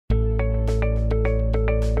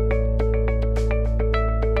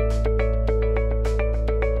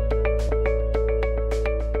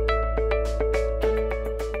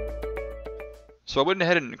So I went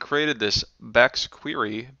ahead and created this BEx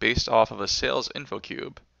query based off of a sales info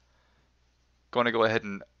cube. Going to go ahead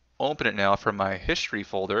and open it now from my history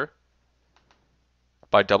folder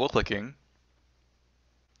by double clicking.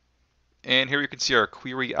 And here you can see our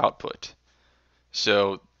query output.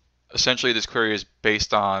 So essentially this query is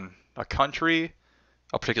based on a country,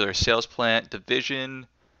 a particular sales plant, division,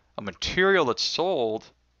 a material that's sold,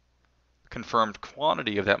 confirmed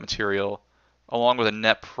quantity of that material, along with a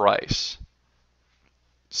net price.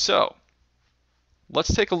 So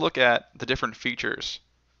let's take a look at the different features.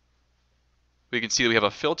 We can see that we have a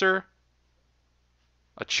filter,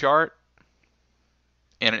 a chart,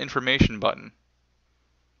 and an information button.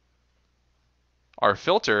 Our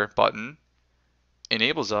filter button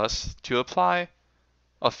enables us to apply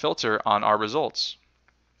a filter on our results.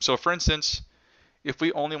 So for instance, if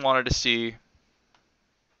we only wanted to see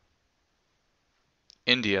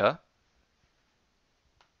India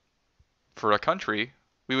for a country,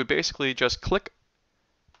 we would basically just click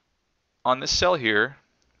on this cell here,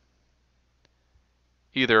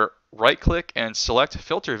 either right click and select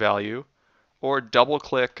filter value, or double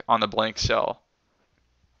click on the blank cell.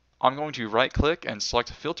 I'm going to right click and select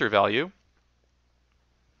filter value.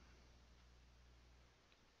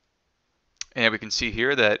 And we can see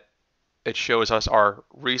here that it shows us our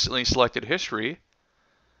recently selected history,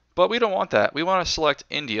 but we don't want that. We want to select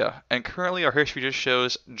India, and currently our history just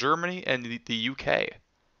shows Germany and the UK.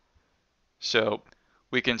 So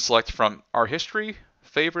we can select from our history,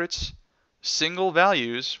 favorites, single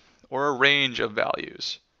values, or a range of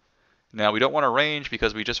values. Now we don't want a range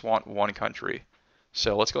because we just want one country.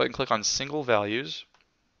 So let's go ahead and click on single values.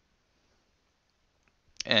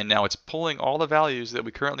 And now it's pulling all the values that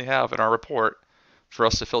we currently have in our report for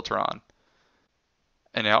us to filter on.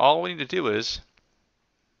 And now all we need to do is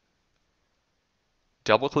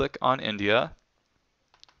double click on India,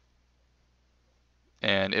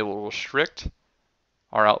 and it will restrict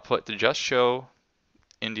our output to just show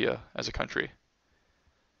India as a country.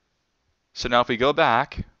 So now if we go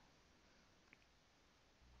back,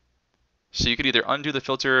 so you could either undo the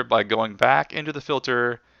filter by going back into the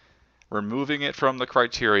filter, removing it from the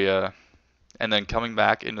criteria, and then coming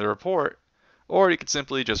back into the report, or you could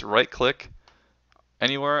simply just right click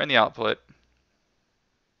anywhere in the output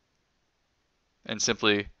and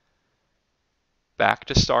simply back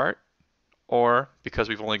to start, or because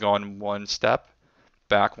we've only gone one step,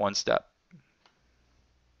 back one step.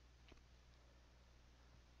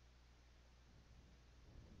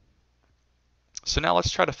 So now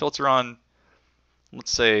let's try to filter on,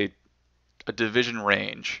 let's say, a division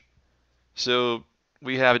range. So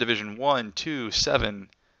we have a division 1, 2, 7,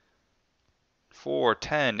 4,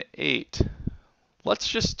 10, 8. Let's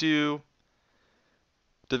just do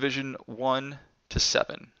division 1 to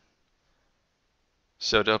 7.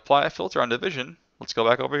 So to apply a filter on division, let's go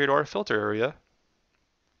back over here to our filter area.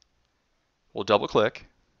 We'll double click.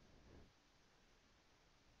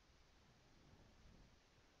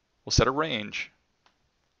 We'll set a range.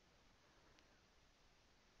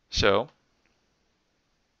 So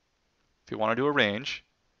if you want to do a range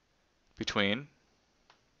between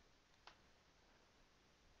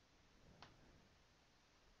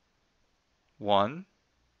 1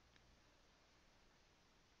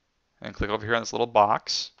 and click over here on this little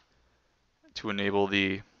box to enable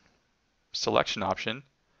the selection option.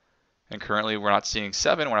 And currently we're not seeing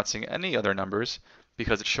 7, we're not seeing any other numbers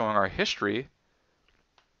because it's showing our history.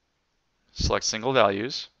 Select single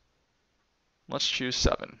values. Let's choose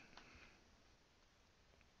 7.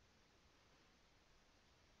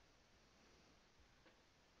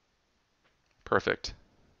 Perfect.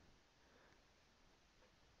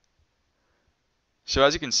 So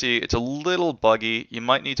as you can see, it's a little buggy. You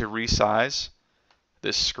might need to resize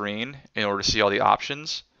this screen in order to see all the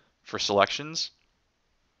options for selections.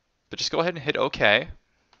 But just go ahead and hit OK.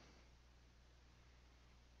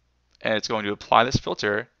 And it's going to apply this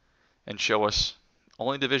filter and show us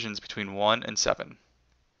only divisions between 1 and 7.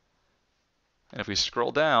 And if we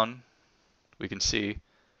scroll down, we can see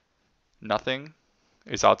nothing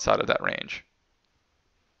is outside of that range.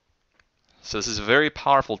 So this is a very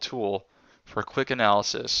powerful tool for quick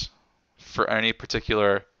analysis for any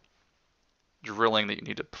particular drilling that you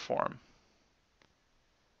need to perform.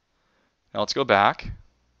 Now let's go back.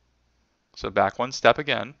 So back one step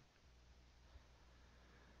again.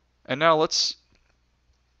 And now let's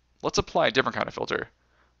apply a different kind of filter,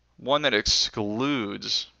 one that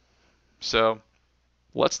excludes. So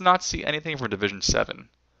let's not see anything from division 7.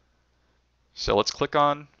 So let's click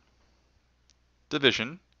on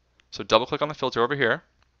division. So double click on the filter over here.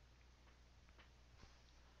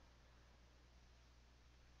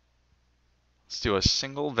 Let's do a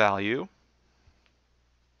single value.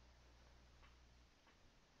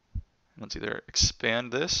 Let's either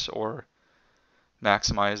expand this or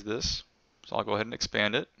maximize this. So I'll go ahead and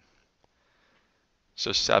expand it.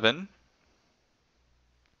 So 7.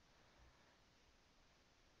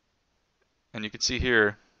 And you can see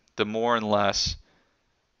here, the more and less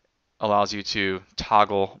allows you to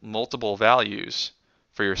toggle multiple values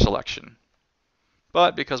for your selection.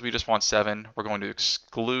 But because we just want 7, we're going to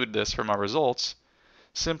exclude this from our results.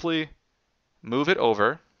 Simply move it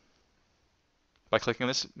over by clicking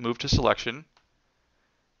this Move to Selection,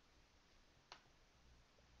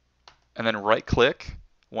 and then right-click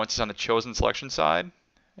once it's on the chosen selection side,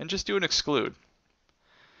 and just do an exclude.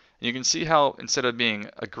 And you can see how instead of being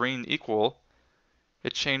a green equal,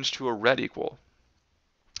 it changed to a red equal.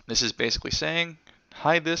 This is basically saying,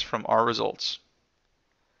 hide this from our results.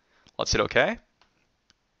 Let's hit OK.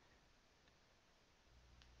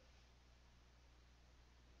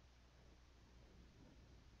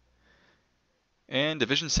 And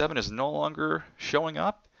Division 7 is no longer showing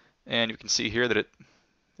up, and you can see here that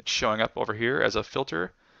it's showing up over here as a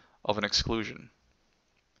filter of an exclusion.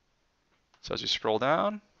 So as you scroll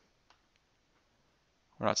down,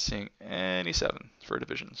 we're not seeing any 7 for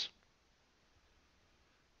divisions.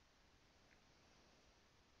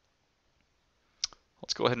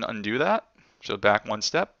 Let's go ahead and undo that. So back one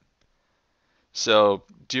step. So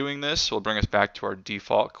doing this will bring us back to our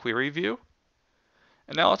default query view.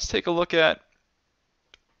 And now let's take a look at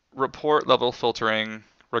report level filtering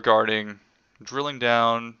regarding drilling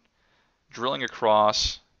down, drilling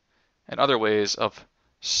across, and other ways of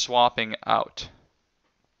swapping out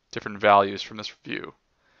different values from this view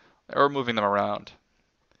or moving them around.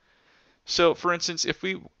 So for instance, if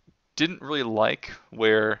we didn't really like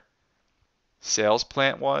where sales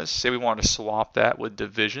plant was, say we wanted to swap that with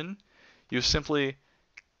division, you simply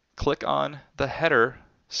click on the header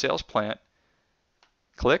sales plant,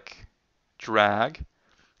 click, drag,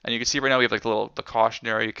 and you can see right now we have like the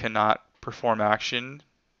cautionary cannot perform action,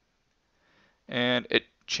 and it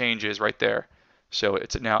changes right there. So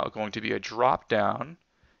it's now going to be a drop down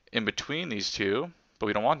in between these two, but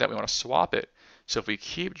we don't want that. We want to swap it. So if we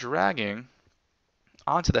keep dragging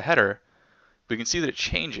onto the header, we can see that it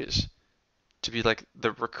changes to be like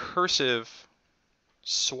the recursive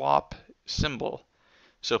swap symbol.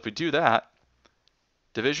 So if we do that,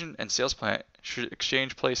 division and sales plant should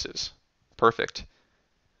exchange places. Perfect.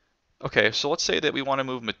 Okay, so let's say that we want to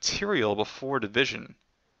move material before division.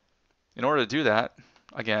 In order to do that,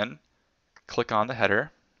 again, click on the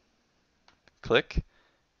header, click,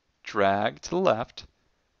 drag to the left,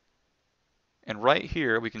 and right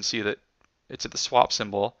here we can see that it's at the swap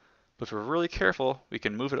symbol, but if we're really careful, we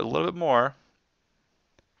can move it a little bit more,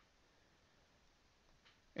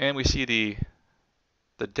 and we see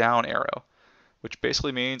the down arrow, which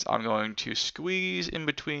basically means I'm going to squeeze in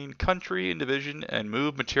between country and division and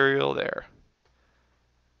move material there.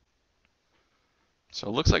 So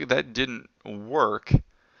it looks like that didn't work.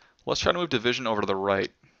 Let's try to move division over to the right.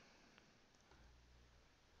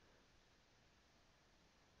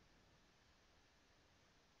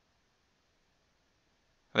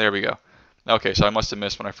 There we go. Okay, so I must have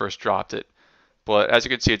missed when I first dropped it. But as you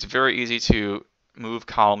can see, it's very easy to move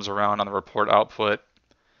columns around on the report output.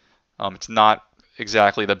 It's not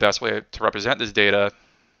exactly the best way to represent this data.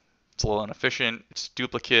 It's a little inefficient, it's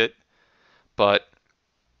duplicate, but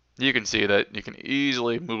you can see that you can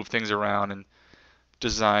easily move things around and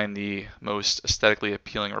design the most aesthetically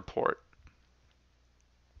appealing report.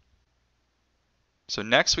 So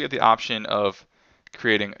next we have the option of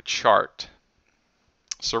creating a chart.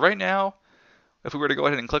 So right now, if we were to go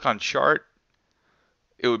ahead and click on chart,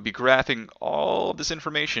 it would be graphing all of this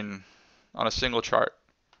information on a single chart.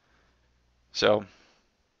 So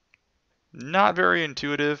not very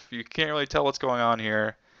intuitive. You can't really tell what's going on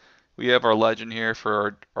here. We have our legend here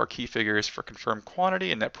for our key figures for confirmed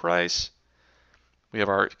quantity and net price. We have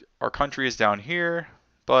our countries down here,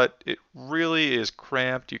 but it really is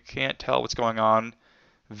cramped. You can't tell what's going on.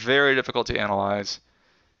 Very difficult to analyze.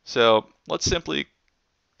 So let's simply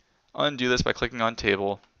undo this by clicking on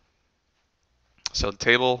table. So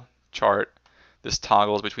table, chart, this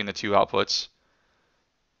toggles between the two outputs.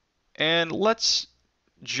 And let's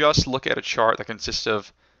just look at a chart that consists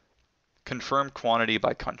of confirmed quantity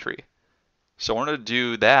by country. So in order to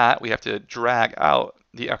do that, we have to drag out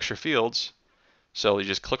the extra fields. So you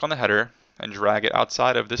just click on the header and drag it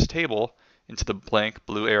outside of this table into the blank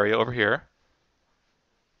blue area over here.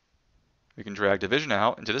 We can drag division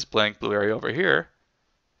out into this blank blue area over here.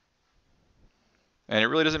 And it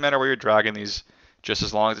really doesn't matter where you're dragging these, just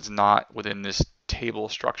as long as it's not within this table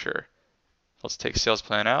structure. Let's take sales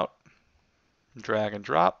plan out, drag and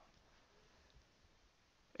drop.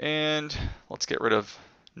 And let's get rid of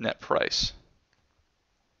net price.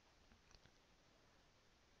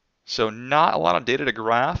 So not a lot of data to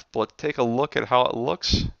graph, but let's take a look at how it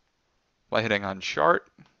looks by hitting on chart.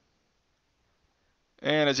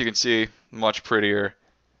 And as you can see, much prettier.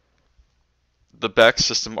 The BEx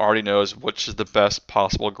system already knows which is the best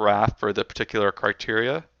possible graph for the particular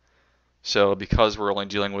criteria. So because we're only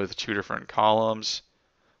dealing with two different columns,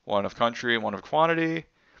 one of country, one of quantity,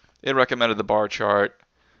 it recommended the bar chart.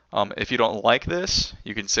 If you don't like this,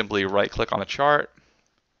 you can simply right-click on the chart,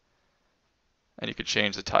 and you can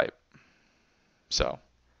change the type. So,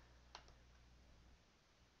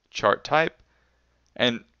 chart type,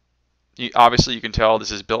 and obviously you can tell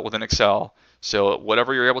this is built within Excel. So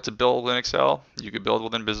whatever you're able to build within Excel, you could build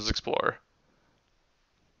within Business Explorer.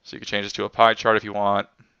 So you can change this to a pie chart if you want.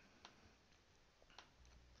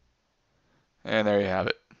 And there you have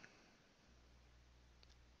it.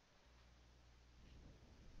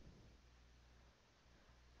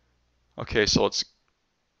 Okay, so let's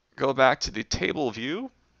go back to the table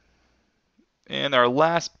view. And our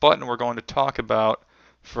last button we're going to talk about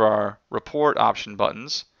for our report option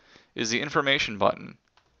buttons is the information button.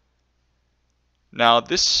 Now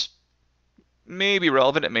this may be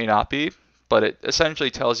relevant, it may not be, but it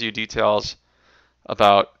essentially tells you details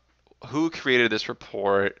about who created this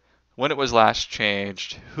report, when it was last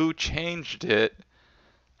changed, who changed it,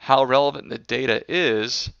 how relevant the data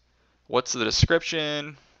is, what's the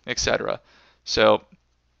description, etc. So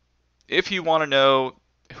if you want to know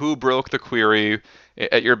who broke the query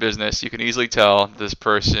at your business, you can easily tell this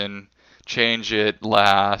person changed it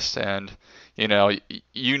last, and you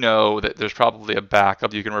know that there's probably a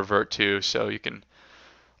backup you can revert to, so you can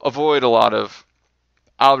avoid a lot of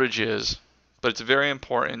outages. But it's very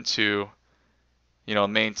important to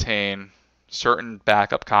maintain certain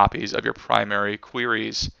backup copies of your primary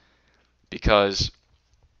queries, because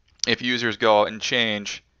if users go out and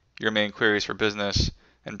change your main queries for business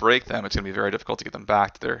and break them, it's going to be very difficult to get them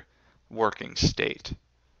back to their working state.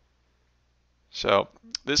 So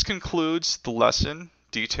this concludes the lesson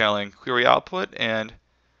detailing query output and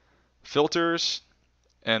filters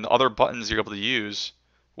and other buttons you're able to use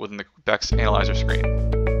within the BEx Analyzer screen.